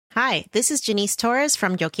Hi, this is Janice Torres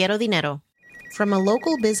from Yo Quiero Dinero. From a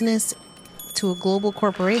local business to a global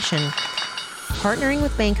corporation, partnering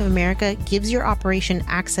with Bank of America gives your operation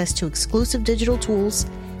access to exclusive digital tools,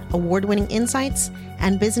 award-winning insights,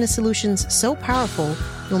 and business solutions so powerful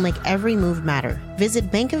you'll make every move matter.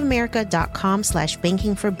 Visit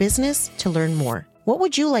bankofamerica.com/bankingforbusiness to learn more. What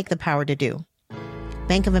would you like the power to do?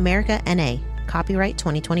 Bank of America, N.A., copyright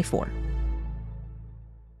 2024.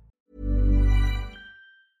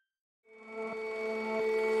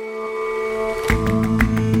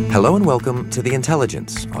 Hello and welcome to The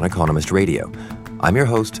Intelligence on Economist Radio. I'm your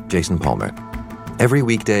host, Jason Palmer. Every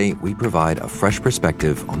weekday, we provide a fresh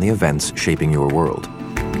perspective on the events shaping your world.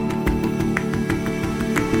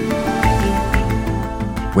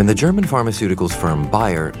 When the German pharmaceuticals firm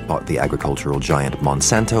Bayer bought the agricultural giant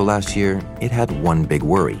Monsanto last year, it had one big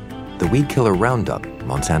worry. The weed killer Roundup,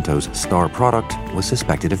 Monsanto's star product, was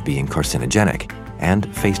suspected of being carcinogenic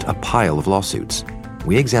and faced a pile of lawsuits.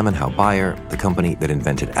 We examine how Bayer, the company that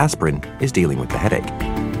invented aspirin, is dealing with the headache.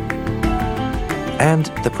 And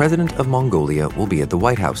the president of Mongolia will be at the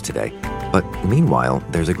White House today. But meanwhile,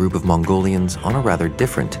 there's a group of Mongolians on a rather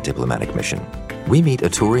different diplomatic mission. We meet a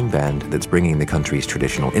touring band that's bringing the country's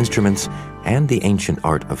traditional instruments and the ancient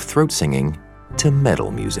art of throat singing to metal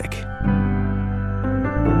music.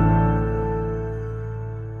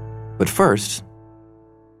 But first,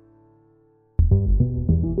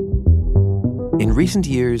 in recent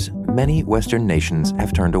years, many Western nations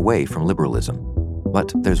have turned away from liberalism.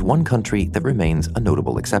 But there's one country that remains a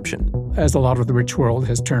notable exception. As a lot of the rich world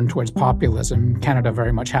has turned towards populism, Canada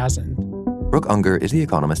very much hasn't. Brooke Unger is The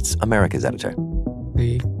Economist's Americas editor.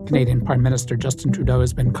 The Canadian Prime Minister, Justin Trudeau,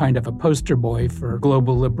 has been kind of a poster boy for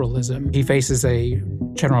global liberalism. He faces a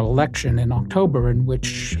general election in October in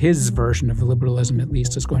which his version of liberalism, at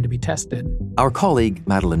least, is going to be tested. Our colleague,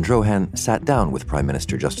 Madeleine Drohan, sat down with Prime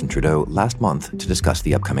Minister Justin Trudeau last month to discuss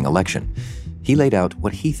the upcoming election. He laid out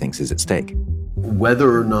what he thinks is at stake.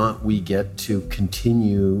 Whether or not we get to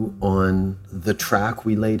continue on the track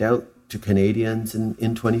we laid out to Canadians in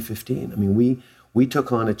 2015. I mean, we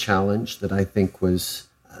took on a challenge that I think was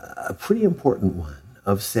a pretty important one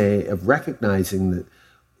of recognizing that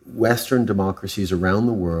Western democracies around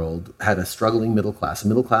the world had a struggling middle class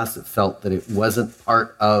that felt that it wasn't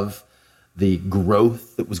part of the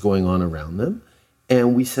growth that was going on around them.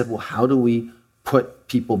 And we said, well, how do we put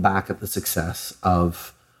people back at the success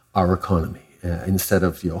of our economy? Instead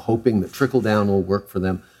of hoping that trickle down will work for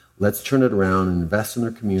them, let's turn it around and invest in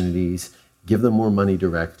their communities, give them more money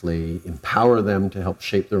directly, empower them to help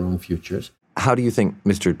shape their own futures. How do you think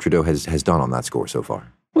Mr. Trudeau has done on that score so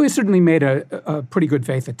far? Well, he's certainly made a pretty good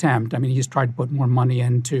faith attempt. I mean, he's tried to put more money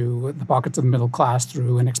into the pockets of the middle class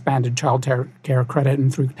through an expanded child care credit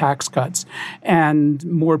and through tax cuts. And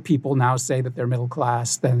more people now say that they're middle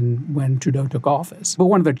class than when Trudeau took office. But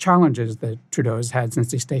one of the challenges that Trudeau has had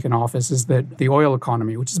since he's taken office is that the oil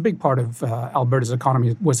economy, which is a big part of Alberta's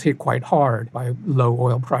economy, was hit quite hard by low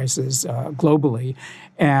oil prices globally.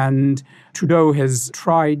 And Trudeau has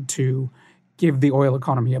tried to give the oil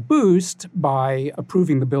economy a boost by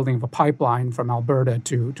approving the building of a pipeline from Alberta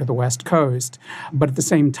to the West Coast. But at the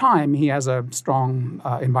same time, he has a strong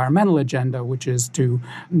environmental agenda, which is to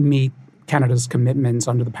meet Canada's commitments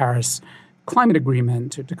under the Paris Climate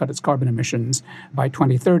Agreement to cut its carbon emissions by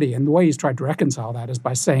 2030. And the way he's tried to reconcile that is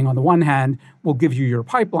by saying, on the one hand, we'll give you your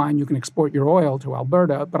pipeline, you can export your oil to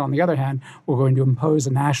Alberta, but on the other hand, we're going to impose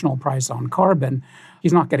a national price on carbon.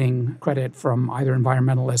 He's not getting credit from either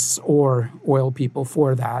environmentalists or oil people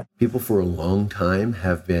for that. People for a long time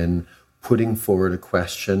have been putting forward a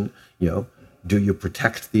question, do you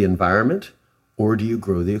protect the environment or do you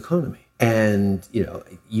grow the economy? And,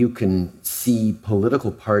 you can see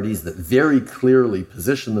political parties that very clearly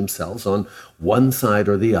position themselves on one side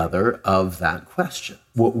or the other of that question.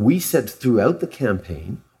 What we said throughout the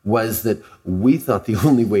campaign was that we thought the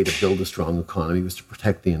only way to build a strong economy was to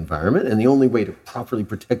protect the environment. And the only way to properly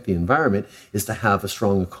protect the environment is to have a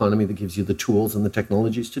strong economy that gives you the tools and the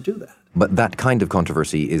technologies to do that. But that kind of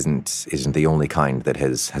controversy isn't the only kind that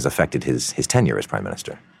has affected his tenure as Prime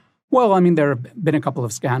Minister. Well, I mean, there have been a couple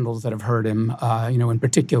of scandals that have hurt him, in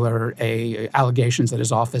particular, allegations that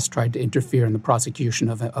his office tried to interfere in the prosecution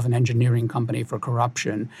of an engineering company for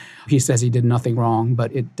corruption. He says he did nothing wrong,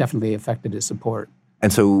 but it definitely affected his support.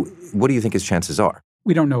 And so what do you think his chances are?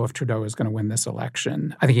 We don't know if Trudeau is going to win this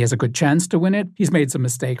election. I think he has a good chance to win it. He's made some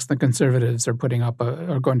mistakes. The Conservatives are going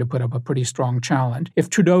to put up a pretty strong challenge. If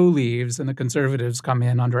Trudeau leaves and the Conservatives come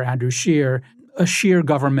in under Andrew Scheer, a Scheer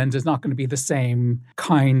government is not going to be the same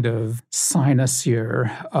kind of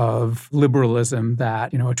cynosure of liberalism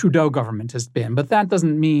that, a Trudeau government has been. But that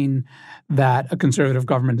doesn't mean that a Conservative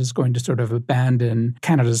government is going to sort of abandon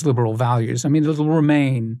Canada's liberal values. I mean, it'll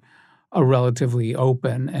remain a relatively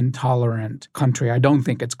open and tolerant country. I don't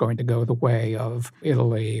think it's going to go the way of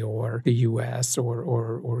Italy or the US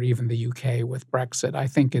or even the UK with Brexit. I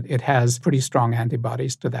think it has pretty strong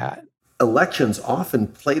antibodies to that. Elections often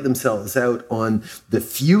play themselves out on the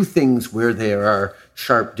few things where there are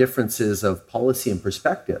sharp differences of policy and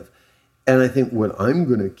perspective. And I think what I'm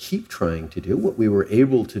going to keep trying to do, what we were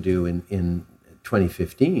able to do in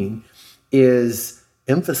 2015, is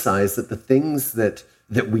emphasize that the things that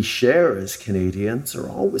we share as Canadians are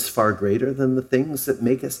always far greater than the things that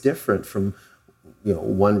make us different from,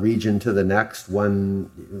 one region to the next,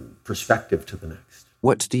 one perspective to the next.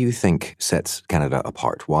 What do you think sets Canada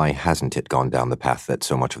apart? Why hasn't it gone down the path that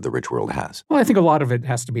so much of the rich world has? Well, I think a lot of it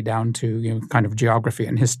has to be down to kind of geography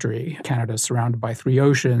and history. Canada is surrounded by 3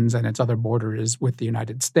 oceans, and its other border is with the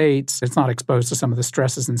United States. It's not exposed to some of the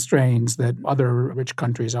stresses and strains that other rich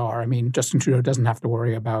countries are. I mean, Justin Trudeau doesn't have to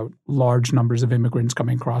worry about large numbers of immigrants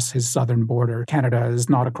coming across his southern border. Canada is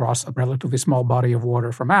not across a relatively small body of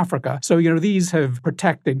water from Africa. So, these have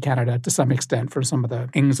protected Canada to some extent from some of the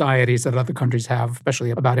anxieties that other countries have, especially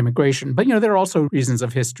about immigration. But, there are also reasons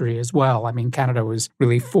of history as well. I mean, Canada was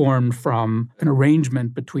really formed from an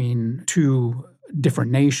arrangement between 2 different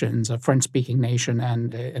nations, a French-speaking nation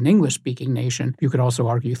and an English-speaking nation. You could also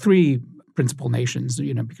argue 3 principal nations,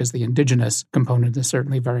 because the indigenous component is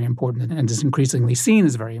certainly very important and is increasingly seen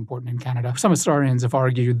as very important in Canada. Some historians have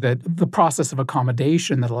argued that the process of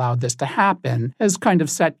accommodation that allowed this to happen has kind of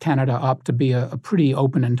set Canada up to be a pretty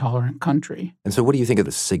open and tolerant country. And so what do you think of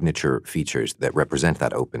the signature features that represent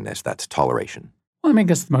that openness, that toleration? Well, I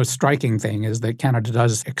guess the most striking thing is that Canada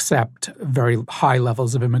does accept very high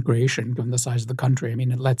levels of immigration, given the size of the country. I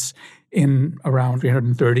mean, it lets in around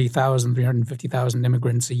 330,000, 350,000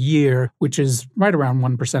 immigrants a year, which is right around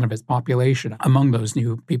 1% of its population. Among those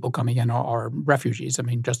new people coming in are refugees. I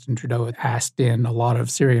mean, Justin Trudeau asked in a lot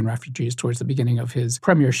of Syrian refugees towards the beginning of his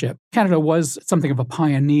premiership. Canada was something of a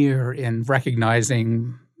pioneer in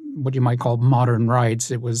recognizing what you might call modern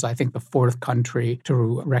rights. It was, I think, the 4th country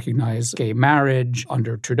to recognize gay marriage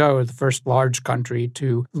under Trudeau, the first large country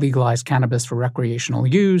to legalize cannabis for recreational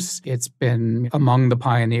use. It's been among the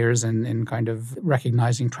pioneers in kind of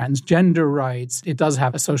recognizing transgender rights. It does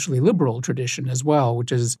have a socially liberal tradition as well,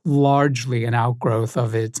 which is largely an outgrowth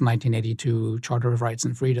of its 1982 Charter of Rights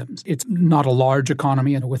and Freedoms. It's not a large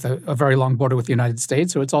economy and with a very long border with the United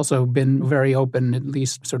States, so it's also been very open, at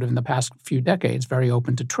least sort of in the past few decades, very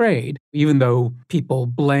open to trade. Even though people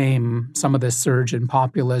blame some of this surge in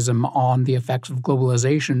populism on the effects of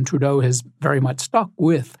globalization, Trudeau has very much stuck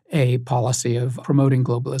with a policy of promoting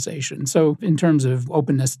globalization. So in terms of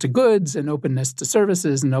openness to goods and openness to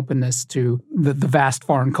services and openness to the vast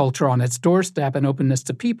foreign culture on its doorstep and openness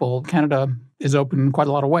to people, Canada is open in quite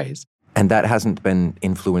a lot of ways. And that hasn't been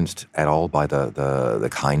influenced at all by the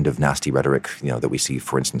kind of nasty rhetoric, that we see,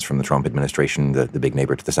 for instance, from the Trump administration, the big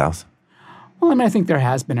neighbor to the south? Well, I think there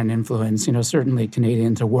has been an influence. Certainly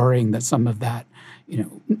Canadians are worrying that some of that,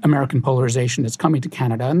 American polarization is coming to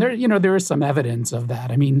Canada. And there is some evidence of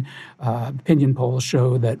that. I mean, opinion polls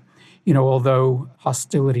show that, although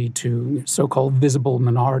hostility to so-called visible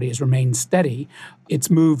minorities remains steady,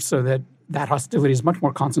 it's moved so that hostility is much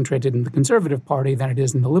more concentrated in the Conservative Party than it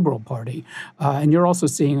is in the Liberal Party. And you're also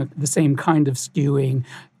seeing the same kind of skewing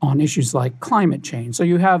on issues like climate change. So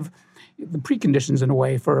you have the preconditions in a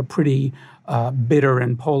way for a pretty bitter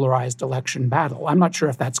and polarized election battle. I'm not sure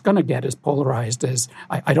if that's going to get as polarized as,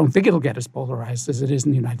 I don't think it'll get as polarized as it is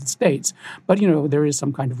in the United States. But, there is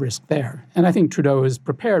some kind of risk there. And I think Trudeau is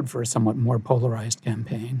prepared for a somewhat more polarized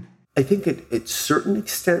campaign. I think at certain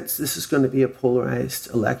extents, this is going to be a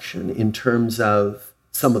polarized election in terms of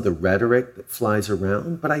some of the rhetoric that flies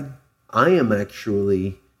around. But I am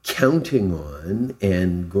actually counting on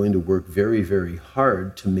and going to work very, very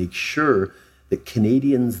hard to make sure that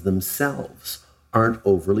Canadians themselves aren't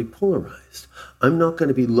overly polarized. I'm not going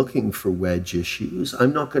to be looking for wedge issues.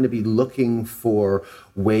 I'm not going to be looking for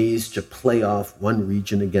ways to play off one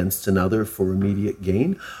region against another for immediate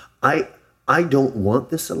gain. I don't want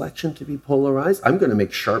this election to be polarized. I'm going to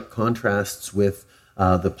make sharp contrasts with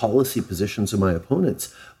the policy positions of my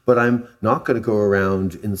opponents, but I'm not going to go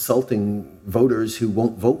around insulting voters who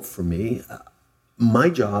won't vote for me. My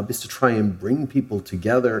job is to try and bring people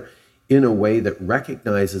together in a way that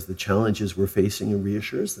recognizes the challenges we're facing and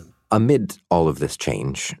reassures them. Amid all of this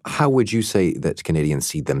change, how would you say that Canadians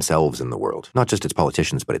see themselves in the world? Not just its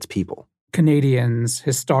politicians, but its people. Canadians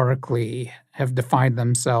historically have defined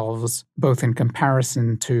themselves both in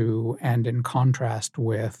comparison to and in contrast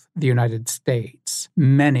with the United States.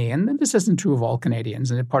 Many, and this isn't true of all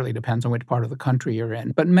Canadians, and it partly depends on which part of the country you're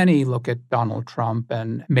in, but many look at Donald Trump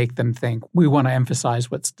and make them think, we want to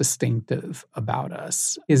emphasize what's distinctive about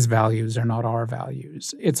us. His values are not our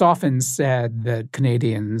values. It's often said that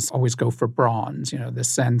Canadians always go for bronze, the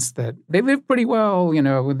sense that they live pretty well,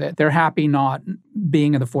 that they're happy not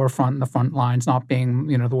being in the forefront, in the front lines, not being,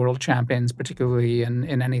 the world champions, particularly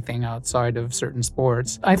in anything outside of certain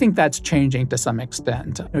sports. I think that's changing to some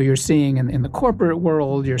extent. You're seeing in the corporate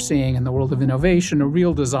world, you're seeing in the world of innovation, a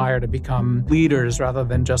real desire to become leaders rather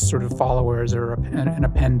than just sort of followers or an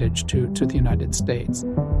appendage to the United States.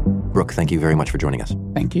 Brooke, thank you very much for joining us.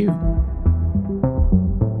 Thank you.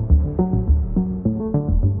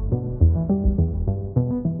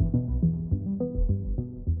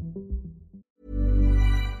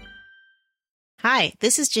 Hi,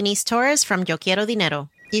 this is Janice Torres from Yo Quiero Dinero.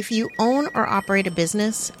 If you own or operate a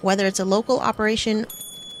business, whether it's a local operation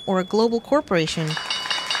or a global corporation,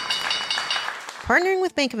 partnering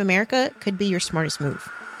with Bank of America could be your smartest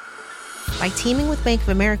move. By teaming with Bank of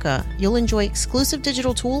America, you'll enjoy exclusive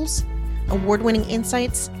digital tools, award-winning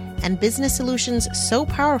insights, and business solutions so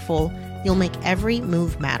powerful, you'll make every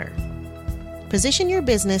move matter. Position your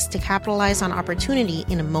business to capitalize on opportunity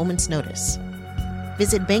in a moment's notice.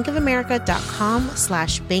 Visit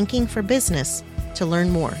bankofamerica.com/bankingforbusiness to learn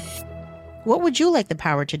more. What would you like the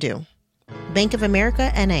power to do? Bank of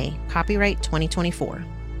America N.A., copyright 2024.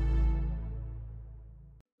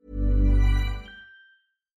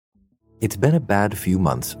 It's been a bad few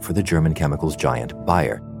months for the German chemicals giant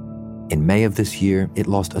Bayer. In May of this year, it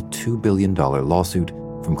lost a $2 billion lawsuit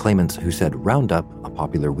from claimants who said Roundup, a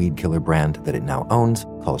popular weed killer brand that it now owns,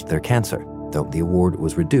 caused their cancer, though the award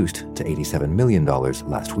was reduced to $87 million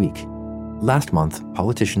last week. Last month,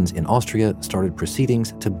 politicians in Austria started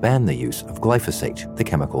proceedings to ban the use of glyphosate, the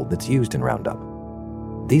chemical that's used in Roundup.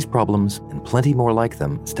 These problems, and plenty more like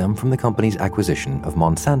them, stem from the company's acquisition of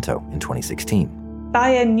Monsanto in 2016.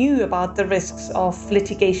 Bayer knew about the risks of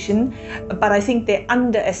litigation, but I think they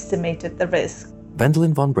underestimated the risk.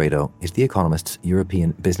 Wendelin von Bredow is The Economist's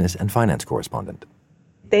European business and finance correspondent.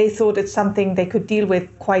 They thought it's something they could deal with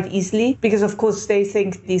quite easily because, of course, they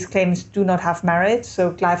think these claims do not have merit.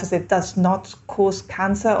 So glyphosate does not cause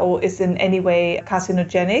cancer or is in any way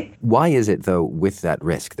carcinogenic. Why is it, though, with that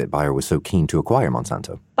risk that Bayer was so keen to acquire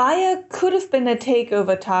Monsanto? Bayer could have been a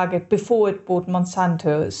takeover target before it bought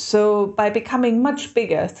Monsanto. So by becoming much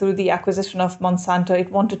bigger through the acquisition of Monsanto, it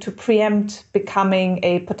wanted to preempt becoming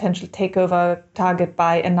a potential takeover target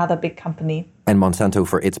by another big company. And Monsanto,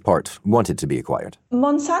 for its part, wanted to be acquired.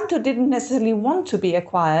 Monsanto didn't necessarily want to be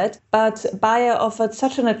acquired, but Bayer offered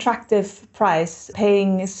such an attractive price,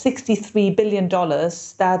 paying $63 billion,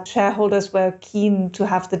 that shareholders were keen to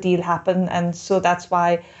have the deal happen. And so that's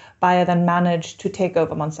why Bayer then managed to take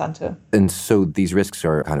over Monsanto. And so these risks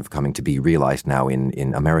are kind of coming to be realized now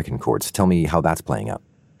in American courts. Tell me how that's playing out.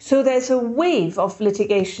 So there's a wave of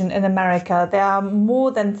litigation in America. There are more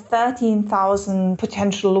than 13,000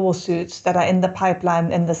 potential lawsuits that are in the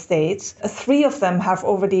pipeline in the States. 3 of them have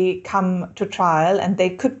already come to trial, and they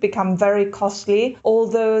could become very costly,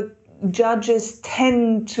 although judges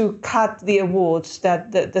tend to cut the awards,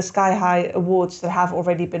 that the sky-high awards that have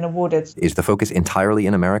already been awarded. Is the focus entirely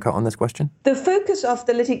in America on this question? The focus of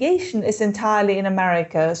the litigation is entirely in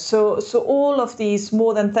America. So all of these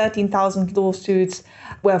more than 13,000 lawsuits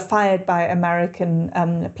were filed by American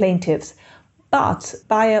plaintiffs. But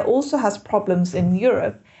Bayer also has problems in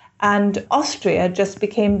Europe, and Austria just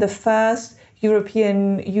became the first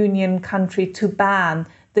European Union country to ban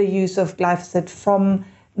the use of glyphosate from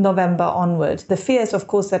November onward. The fear is, of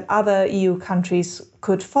course, that other EU countries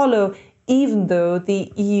could follow, even though the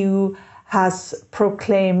EU has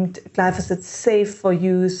proclaimed glyphosate safe for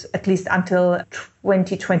use at least until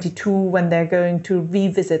 2022, when they're going to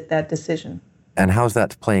revisit that decision. And how's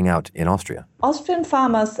that playing out in Austria? Austrian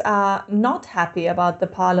farmers are not happy about the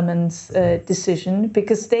parliament's decision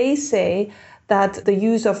because they say that the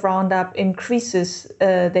use of Roundup increases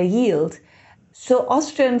their yield. So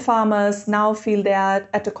Austrian farmers now feel they are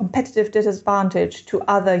at a competitive disadvantage to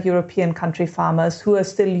other European country farmers who are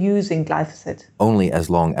still using glyphosate. Only as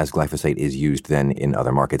long as glyphosate is used then in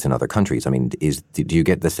other markets in other countries. I mean, do you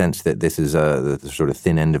get the sense that this is the sort of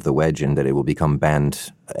thin end of the wedge and that it will become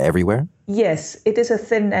banned everywhere? Yes, it is a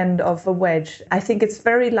thin end of a wedge. I think it's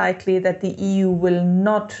very likely that the EU will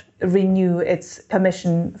not renew its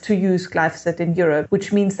permission to use glyphosate in Europe,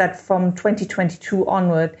 which means that from 2022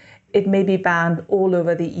 onward, it may be banned all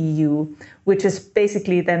over the EU, which is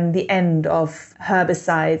basically then the end of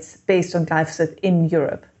herbicides based on glyphosate in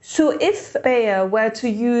Europe. So if Bayer were to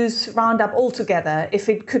use Roundup altogether, if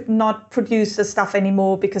it could not produce the stuff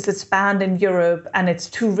anymore because it's banned in Europe and it's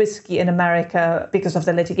too risky in America because of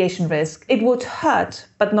the litigation risk, it would hurt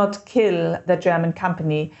but not kill the German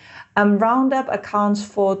company. Roundup accounts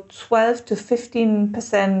for 12 to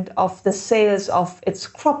 15% of the sales of its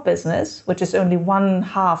crop business, which is only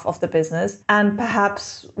 1/2 of the business, and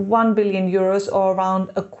perhaps 1 billion euros or around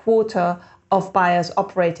a quarter of Bayer's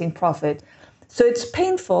operating profit. So it's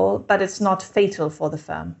painful, but it's not fatal for the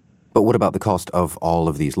firm. But what about the cost of all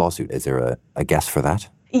of these lawsuits? Is there a guess for that?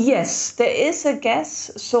 Yes, there is a guess.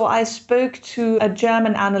 So I spoke to a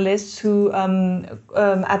German analyst who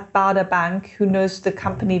at Bader Bank, who knows the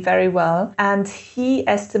company very well, and he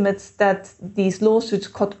estimates that these lawsuits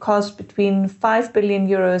could cost between 5 billion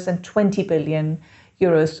euros and 20 billion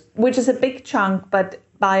euros, which is a big chunk, but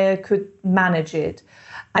Bayer could manage it.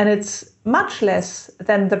 And it's much less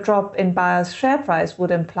than the drop in Bayer's share price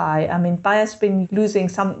would imply. I mean, Bayer's been losing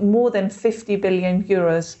some more than 50 billion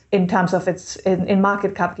euros in terms of its in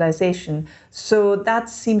market capitalization. So that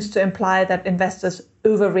seems to imply that investors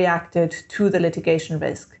overreacted to the litigation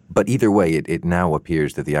risk. But either way, it now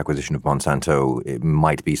appears that the acquisition of Monsanto it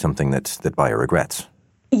might be something that Bayer regrets.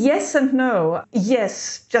 Yes and no.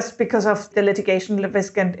 Yes, just because of the litigation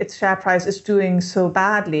risk and its share price is doing so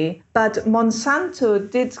badly. But Monsanto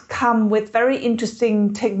did come with very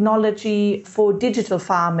interesting technology for digital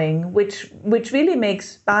farming, which really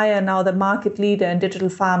makes Bayer now the market leader in digital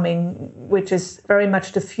farming, which is very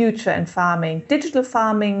much the future in farming. Digital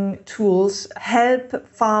farming tools help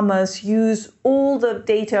farmers use all the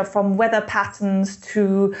data from weather patterns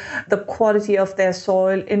to the quality of their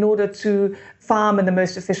soil in order to farm in the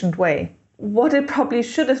most efficient way. What it probably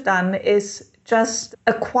should have done is just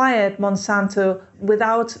acquired Monsanto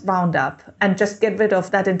without Roundup and just get rid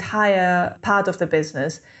of that entire part of the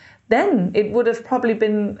business. Then it would have probably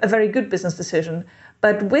been a very good business decision.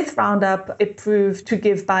 But with Roundup, it proved to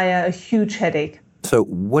give Bayer a huge headache. So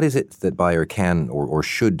what is it that Bayer can or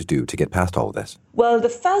should do to get past all of this? Well, the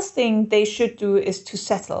first thing they should do is to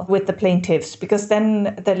settle with the plaintiffs, because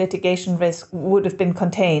then the litigation risk would have been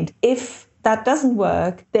contained. If that doesn't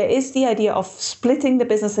work, there is the idea of splitting the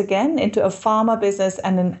business again into a pharma business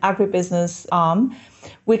and an agribusiness arm,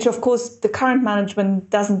 which of course the current management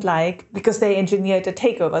doesn't like because they engineered a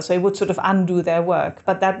takeover, so it would sort of undo their work,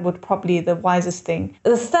 but that would probably be the wisest thing.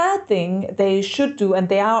 The third thing they should do, and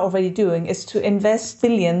they are already doing, is to invest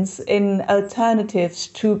billions in alternatives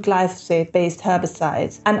to glyphosate-based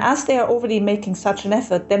herbicides. And as they are already making such an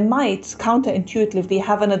effort, they might counterintuitively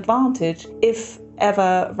have an advantage if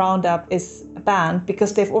ever Roundup is banned,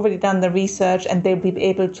 because they've already done the research and they'll be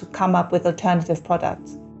able to come up with alternative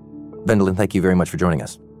products. Wendelin, thank you very much for joining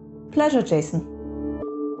us. Pleasure, Jason.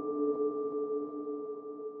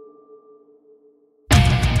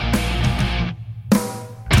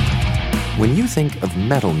 When you think of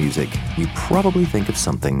metal music, you probably think of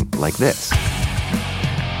something like this.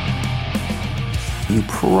 You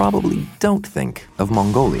probably don't think of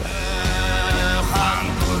Mongolia.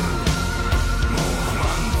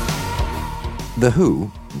 The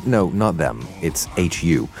Who, no, not them, it's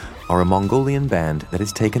HU, are a Mongolian band that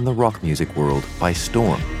has taken the rock music world by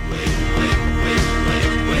storm.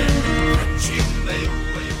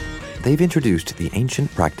 They've introduced the ancient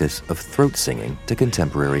practice of throat singing to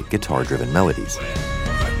contemporary guitar-driven melodies.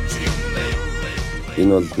 You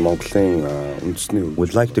know, the Mongolian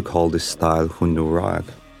would like to call this style Hunnu rock.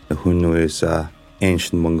 The Hunnu is an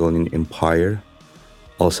ancient Mongolian empire,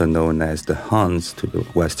 also known as the Huns to the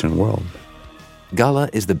Western world. Gala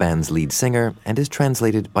is the band's lead singer and is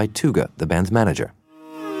translated by Tuga, the band's manager.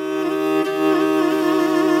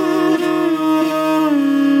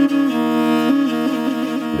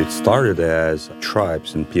 It started as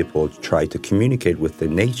tribes and people try to communicate with the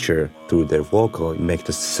nature through their vocal, make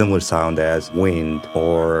the similar sound as wind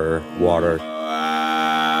or water.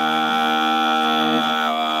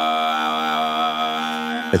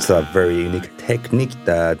 It's a very unique technique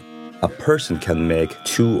that a person can make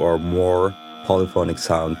two or more polyphonic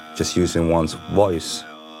sound just using one's voice.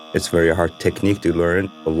 It's a very hard technique to learn.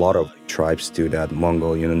 A lot of tribes do that.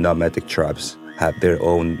 Mongol, nomadic tribes have their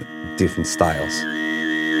own different styles.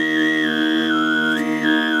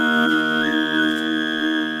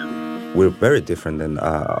 We're very different than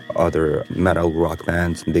other metal rock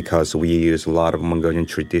bands because we use a lot of Mongolian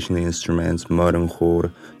traditional instruments,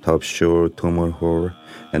 modenhur, topshur, tumurhur,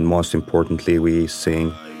 and most importantly, we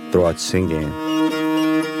sing throat singing.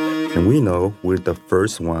 And we know we're the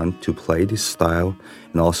first one to play this style,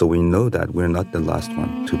 and also we know that we're not the last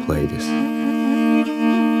one to play this.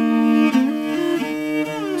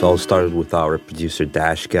 It all started with our producer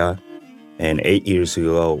Dashka, and 8 years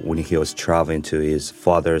ago when he was traveling to his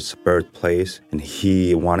father's birthplace, and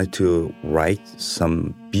he wanted to write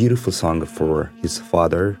some beautiful song for his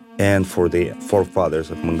father and for the forefathers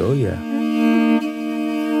of Mongolia.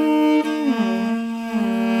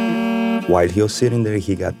 While he was sitting there,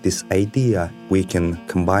 he got this idea. We can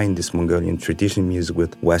combine this Mongolian traditional music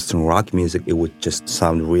with Western rock music. It would just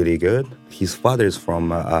sound really good. His father is from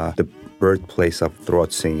the birthplace of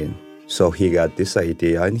throat singing. So he got this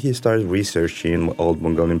idea and he started researching old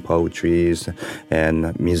Mongolian poetries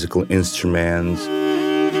and musical instruments.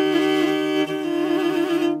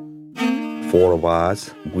 4 of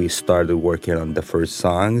us, we started working on the first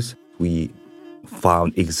songs. We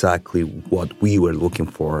found exactly what we were looking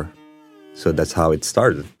for. So that's how it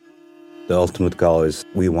started. The ultimate goal is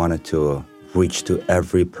we wanted to reach to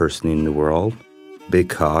every person in the world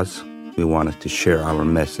because we wanted to share our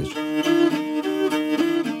message.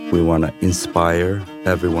 We want to inspire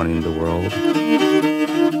everyone in the world.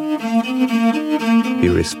 Be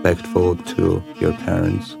respectful to your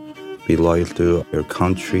parents. Be loyal to your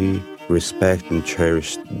country. Respect and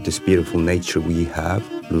cherish this beautiful nature we have.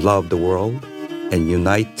 Love the world and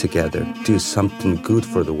unite together. Do something good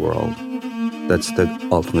for the world. That's the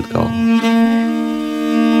ultimate goal.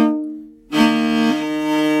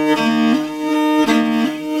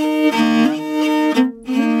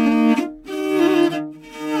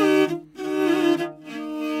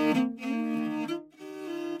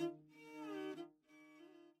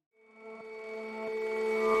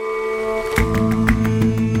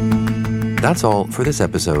 That's all for this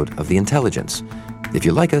episode of The Intelligence. If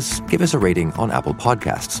you like us, give us a rating on Apple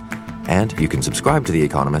Podcasts. And you can subscribe to The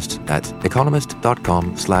Economist at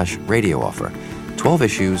economist.com/radio offer. 12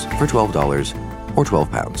 issues for $12 or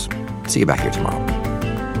 £12. See you back here tomorrow.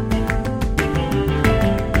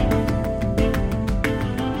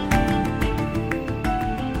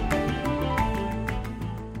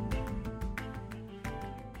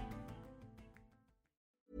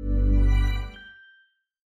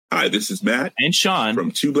 Hi, this is Matt and Sean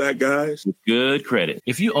from Two Black Guys with Good Credit.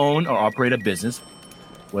 If you own or operate a business,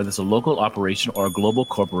 whether it's a local operation or a global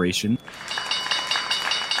corporation,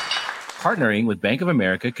 partnering with Bank of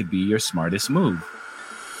America could be your smartest move.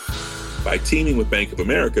 By teaming with Bank of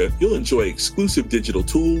America, you'll enjoy exclusive digital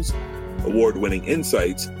tools, award-winning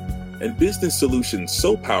insights, and business solutions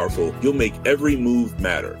so powerful you'll make every move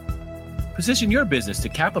matter. Position your business to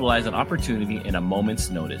capitalize on opportunity in a moment's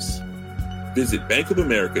notice. Visit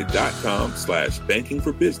bankofamerica.com/banking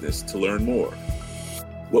for business to learn more.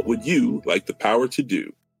 What would you like the power to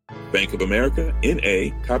do? Bank of America,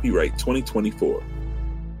 N.A., copyright 2024.